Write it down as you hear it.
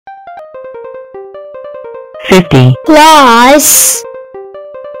50 plus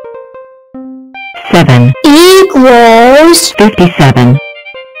 7 equals 57.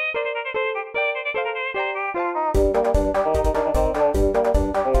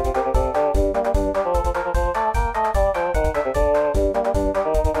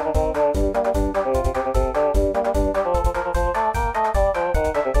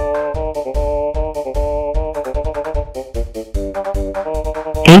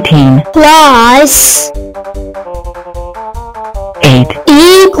 18 plus 8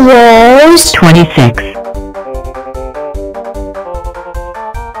 equals 26.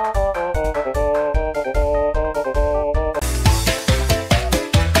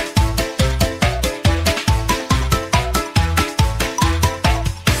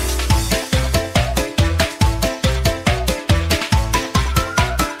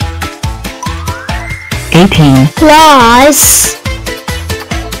 18 plus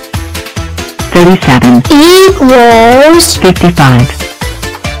 37 equals 55.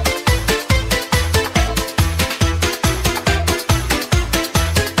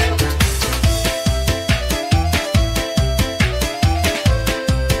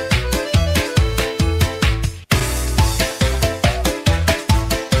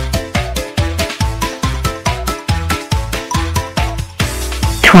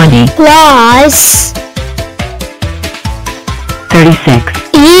 20 plus 36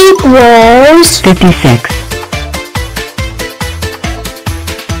 equals 56.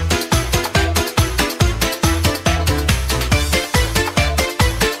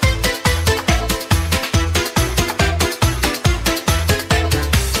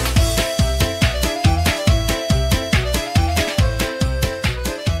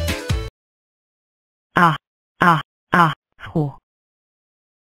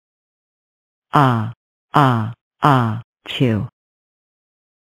 2 chew.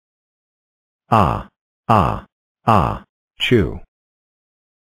 chew.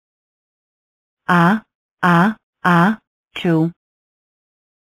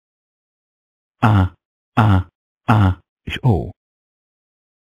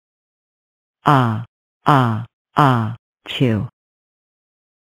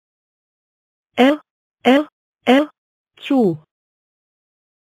 Chew.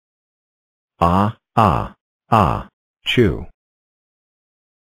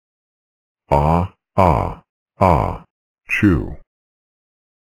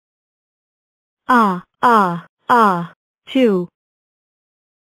 Show. Chew.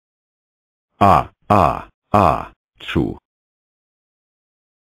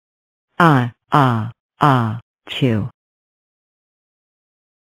 Chew. Chew. Chew. Chew.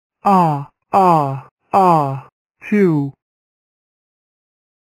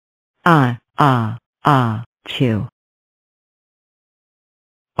 Chew.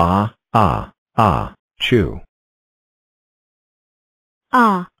 Chew. Chew. Chew.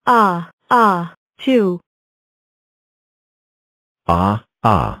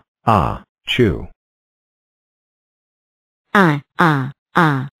 Chew.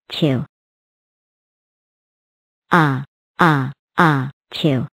 Chew. Chew. Chew.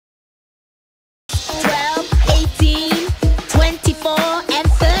 Chew. 12, 18, 24, and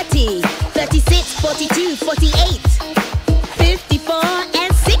 30, 36, 42, 48, 54,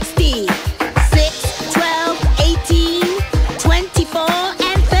 and 60. 6, 12, 18, 24,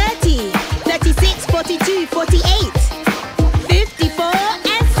 and 30, 36, 42, 48, 54,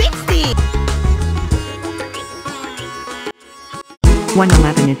 and 60.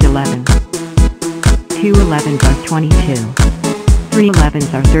 111 is 11. 2 11s are 22. 3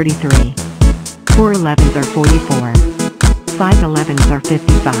 11s are 33. 4 11s are 44. 5 11s are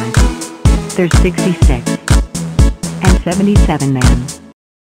 55. There's 66. And 77 then.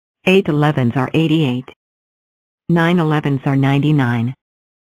 8 11s are 88. 9 11s are 99.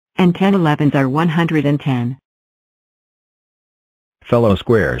 And 10 11s are 110. Fellow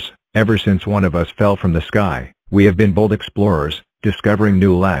squares, ever since one of us fell from the sky, we have been bold explorers, discovering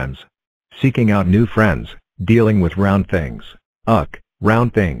new lands, seeking out new friends, dealing with round things.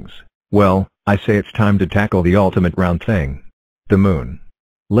 Round things. Well, I say it's time to tackle the ultimate round thing. The moon.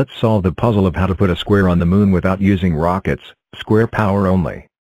 Let's solve the puzzle of how to put a square on the moon without using rockets, square power only.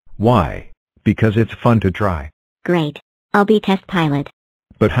 Why? Because it's fun to try. Great. I'll be test pilot.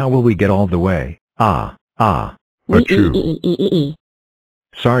 But how will we get all the way? Achoo.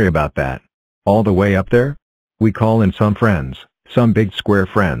 Sorry about that. All the way up there? We call in some friends, some big square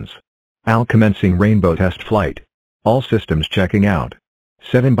friends. Al commencing rainbow test flight. All systems checking out.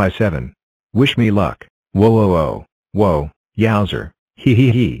 7 by 7. Wish me luck. Whoa, yowzer,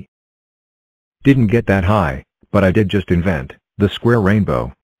 hee. Didn't get that high, but I did just invent the square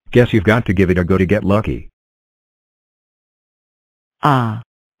rainbow. Guess you've got to give it a go to get lucky. Ah.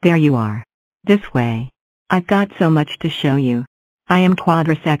 There you are. This way. I've got so much to show you. I am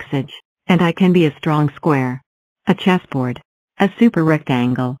quadrasexage, and I can be a strong square, a chessboard, a super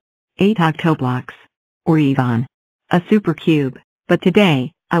rectangle, 8 octoblocks, or even a super cube. But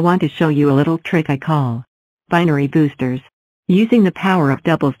today, I want to show you a little trick I call binary boosters, using the power of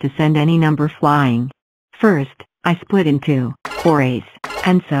doubles to send any number flying. First, I split in 2, or ace,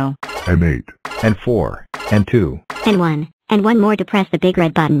 and so, and 8, and 4, and 2, And one more to press the big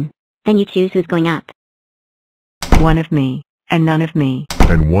red button. Then you choose who's going up. one of me, and none of me.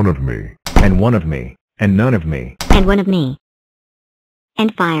 and 1 of me, and 1 of me, and none of me. And one of me.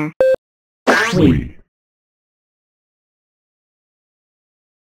 And fire. We.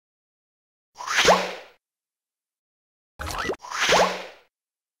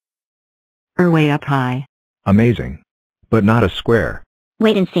 Way up high. Amazing. But not a square.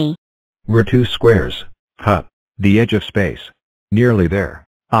 Wait and see. We're 2 squares. Huh. The edge of space. Nearly there.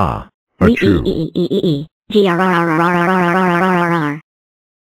 Ah. Achoo. Grrrr.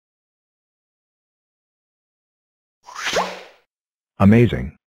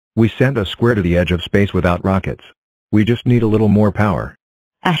 Amazing. We sent a square to the edge of space without rockets. We just need a little more power.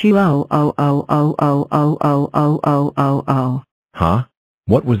 Achoo oh oh oh oh oh oh oh oh oh oh oh. Huh?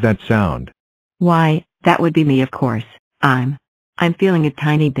 What was that sound? Why, that would be me of course. I'm feeling a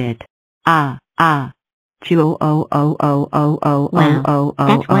tiny bit. Choo oh oh oh oh oh Wow, oh oh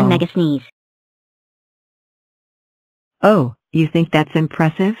that's one oh. mega sneeze. Oh, you think that's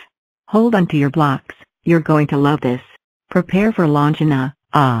impressive? Hold on to your blocks, you're going to love this. Prepare for launch in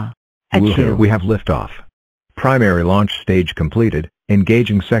Woohoo, achoo. we have liftoff. Primary launch stage completed,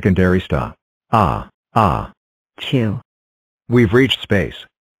 engaging secondary stop. Chew. We've reached space.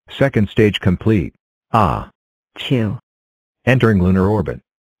 Second stage complete. Chew. Entering lunar orbit.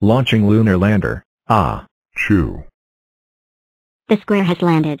 Launching lunar lander. Chew. The square has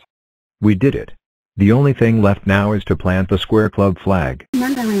landed. We did it. The only thing left now is to plant the Square Club flag.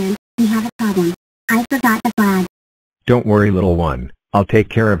 Numberland, we have a problem. I forgot the flag. Don't worry, little one. I'll take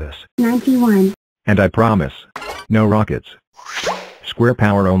care of this. 91. And I promise. No rockets. Square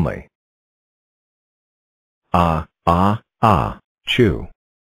power only. Chew. Chew.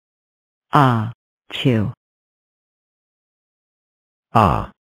 Chew.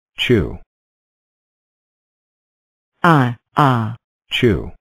 Chew.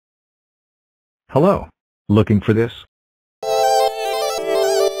 Chew. Hello. Looking for this?